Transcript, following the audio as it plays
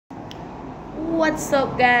What's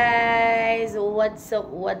up, guys? What's up,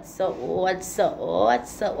 my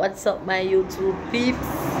YouTube peeps?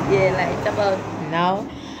 Yeah, like it's about now.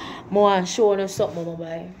 More showing you something, Mama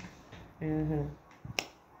buy.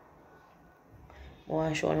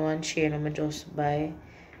 More showing you one chain I just buy.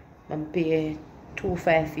 I pay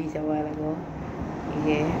 2.5 feet a while ago.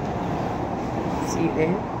 Yeah. See it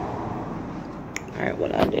there? Alright,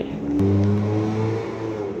 what I did.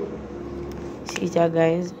 See it,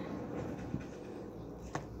 guys.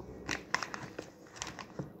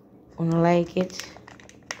 I like it.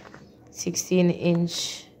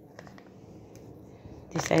 16-inch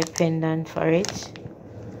this side pendant for it.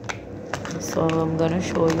 So I'm gonna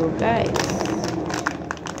show you guys.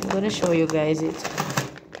 I'm gonna show you guys it.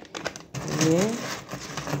 Yeah.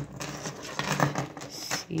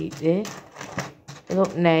 See it there? It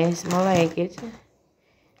look nice. I like it.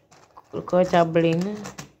 Look how it bling.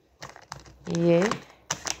 Yeah.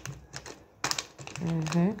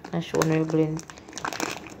 I show you bling.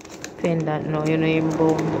 Pendant now, you know, you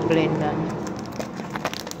bound the blender.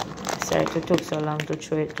 Sorry it took so long to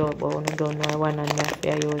throw it out, but when I don't know one and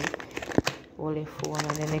I use only phone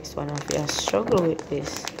and the next one I struggle with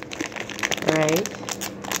this. Right?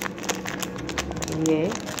 Yeah.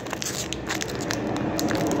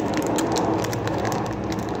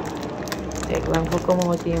 Take long to come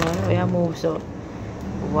out here, man. We move so.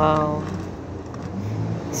 Wow.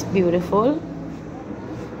 It's beautiful.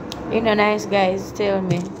 You know, nice guys, tell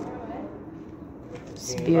me.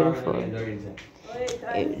 It's beautiful.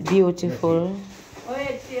 Beautiful.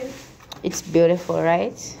 It's beautiful,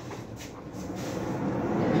 right?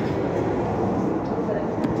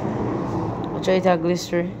 Watch out, it's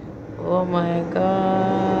glycerin. Oh my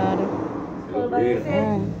god.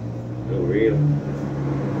 Real.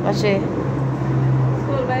 Watch it.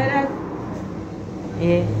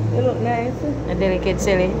 Yeah. It look nice. A delicate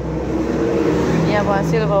silly. Yeah, but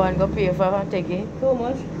silver one go pay for and take it. How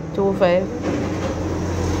much? 2.5.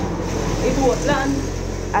 It's Portland.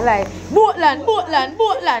 I like Portland.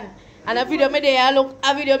 And a video me there, I look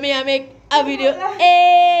a video me I make a video.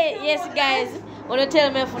 Hey, yes guys. Wanna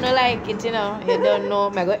tell me if you don't like it, you know. You don't know.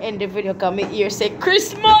 I'm gonna end the video because my ear say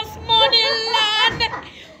Christmas money land.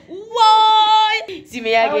 Why? See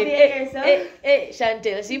me again. Hey,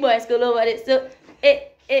 Chantel. See boys go over it. So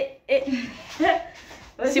hey.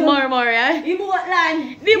 See more, yeah? The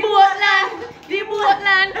Portland.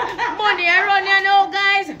 Money around you know,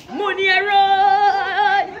 guys. Money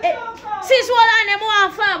around. Hey. Sis, what on them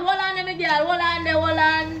one fam? What on them girl? What on there?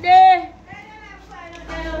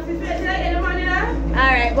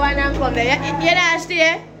 Alright, go on and come there. You not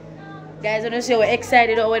stay? Guys, wanna say we're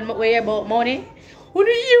excited when we hear about money? Who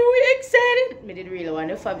do you excited? Me did really want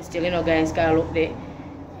the fab still, you know, guys, can look there.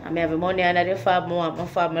 I have money under the fab, I want my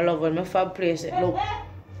fab, I love when my fab place it look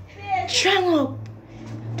strong up.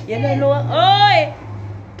 You don't know what? Oi!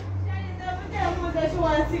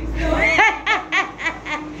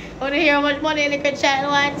 Want to hear how much money little child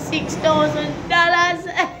wants?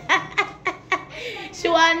 $6,000. She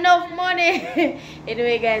want enough money.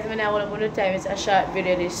 Anyway, guys, I don't want to time. It's a short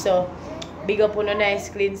video this, so big up on a nice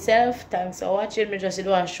clean self. Thanks for watching. Me just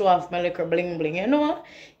want to show off my little bling bling, you know?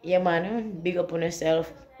 Yeah, man. Big up on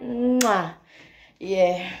yourself. Mwah.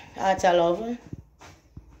 Yeah, heart of love.